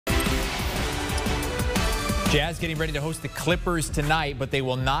Jazz getting ready to host the Clippers tonight, but they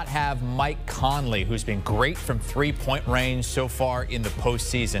will not have Mike Conley, who's been great from three-point range so far in the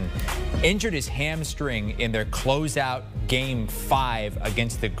postseason. Injured his hamstring in their closeout Game 5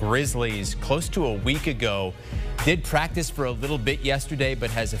 against the Grizzlies close to a week ago. Did practice for a little bit yesterday, but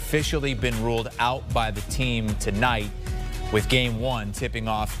has officially been ruled out by the team tonight, with Game 1 tipping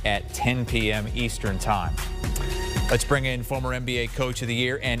off at 10 p.m. Eastern Time. Let's bring in former NBA Coach of the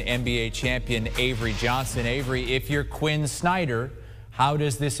Year and NBA champion Avery Johnson. Avery, if you're Quinn Snyder, how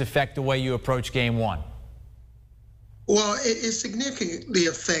does this affect the way you approach Game 1? Well, it significantly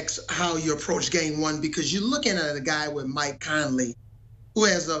affects how you approach Game 1 because you're looking at a guy with Mike Conley who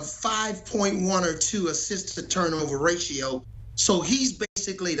has a 5.1 or 2 assist to turnover ratio. So he's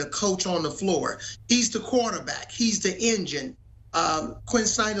basically the coach on the floor. He's the quarterback. He's the engine. Quinn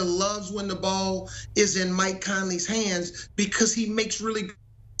Snyder loves when the ball is in Mike Conley's hands because he makes really good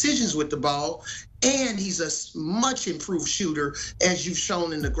decisions with the ball. And he's a much improved shooter, as you've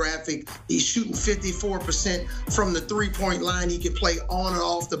shown in the graphic. He's shooting 54% from the three-point line. He can play on or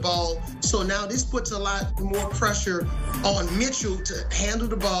off the ball. So now this puts a lot more pressure on Mitchell to handle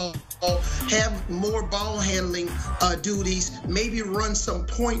the ball, have more ball handling duties, maybe run some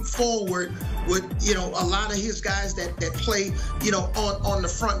point forward with, a lot of his guys that play, on the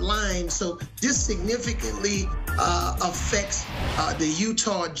front line. So this significantly affects the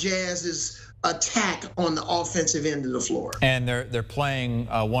Utah Jazz's attack on the offensive end of the floor. And they're playing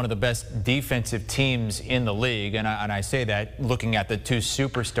one of the best defensive teams in the league, and I say that looking at the two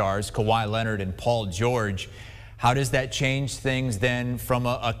superstars, Kawhi Leonard and Paul George. How does that change things then from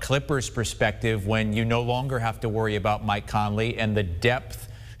a Clippers perspective when you no longer have to worry about Mike Conley and the depth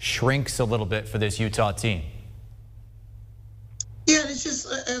shrinks a little bit for this Utah team? Yeah, it's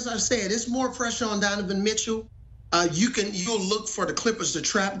just, as I said, it's more pressure on Donovan Mitchell. You'll look for the Clippers to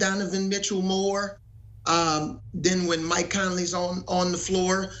trap Donovan Mitchell more than when Mike Conley's on the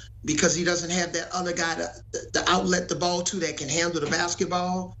floor because he doesn't have that other guy to outlet the ball to that can handle the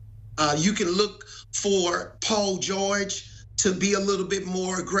basketball. You can look for Paul George to be a little bit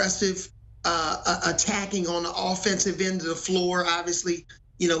more aggressive, attacking on the offensive end of the floor. Obviously,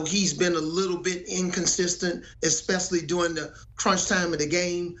 he's been a little bit inconsistent, especially during the crunch time of the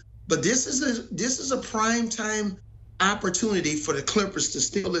game. But this is a prime time opportunity for the Clippers to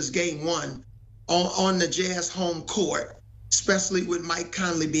steal this Game 1 on the Jazz home court, especially with Mike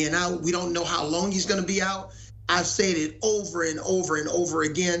Conley being out. We don't know how long he's going to be out. I've said it over and over and over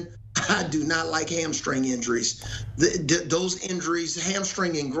again. I do not like hamstring injuries. Those injuries,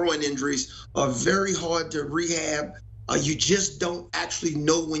 hamstring and groin injuries, are very hard to rehab. You just don't actually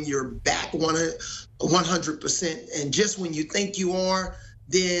know when you're back 100%. And just when you think you are,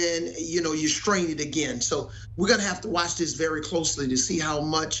 then, you strain it again. So we're going to have to watch this very closely to see how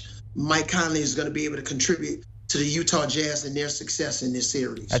much Mike Conley is going to be able to contribute to the Utah Jazz and their success in this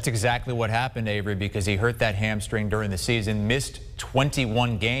series. That's exactly what happened, Avery, because he hurt that hamstring during the season, missed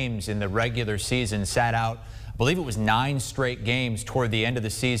 21 games in the regular season, sat out, I believe it was 9 straight games toward the end of the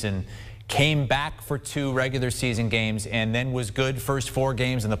season, came back for 2 regular season games, and then was good first 4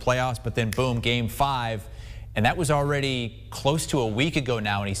 games in the playoffs, but then boom, Game 5. And that was already close to a week ago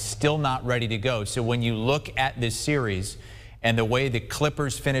now, and he's still not ready to go. So when you look at this series and the way the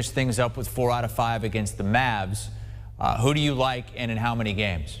Clippers finished things up with 4 out of 5 against the Mavs, who do you like and in how many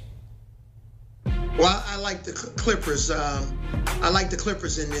games? Well, I like the Clippers. I like the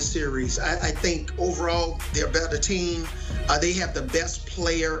Clippers in this series. I think overall they're a better team. They have the best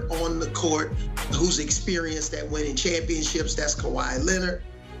player on the court who's experienced at winning championships. That's Kawhi Leonard.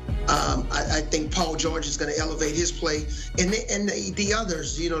 I think Paul George is going to elevate his play, and the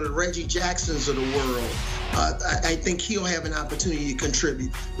others, the Reggie Jacksons of the world. I think he'll have an opportunity to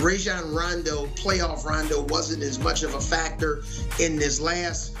contribute. Rajon Rondo, playoff Rondo, wasn't as much of a factor in this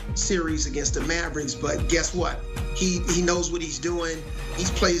last series against the Mavericks, but guess what? He knows what he's doing.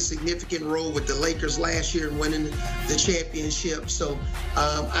 He's played a significant role with the Lakers last year in winning the championship. So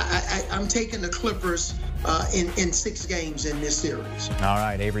I'm taking the Clippers in 6 games in this series. All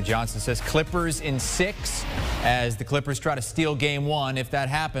right, Avery Johnson says Clippers in 6 as the Clippers try to steal Game 1. If that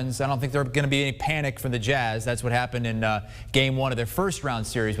happens, I don't think there's going to be any panic for the Jazz. That's what happened in Game 1 of their first round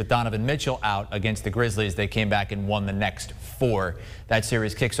series with Donovan Mitchell out against the Grizzlies. They came back and won the next 4. That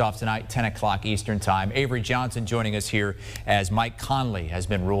series kicks off tonight, 10 o'clock Eastern Time. Avery Johnson joining us here as Mike Conley has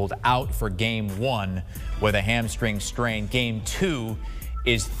been ruled out for Game 1 with a hamstring strain. Game 2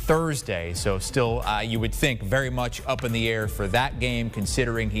 is Thursday, so still you would think very much up in the air for that game,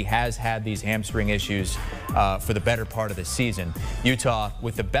 considering he has had these hamstring issues for the better part of the season. Utah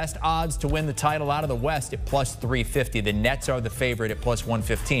with the best odds to win the title out of the West at +350. The Nets are the favorite at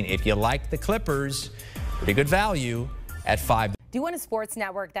 +115. If you like the Clippers, Pretty good value at $5. Do you want a sports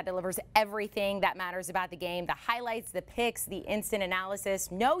network that delivers everything that matters about the game? The highlights, the picks, the instant analysis,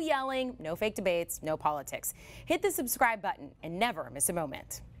 no yelling, no fake debates, no politics. Hit the subscribe button and never miss a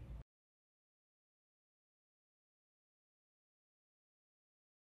moment.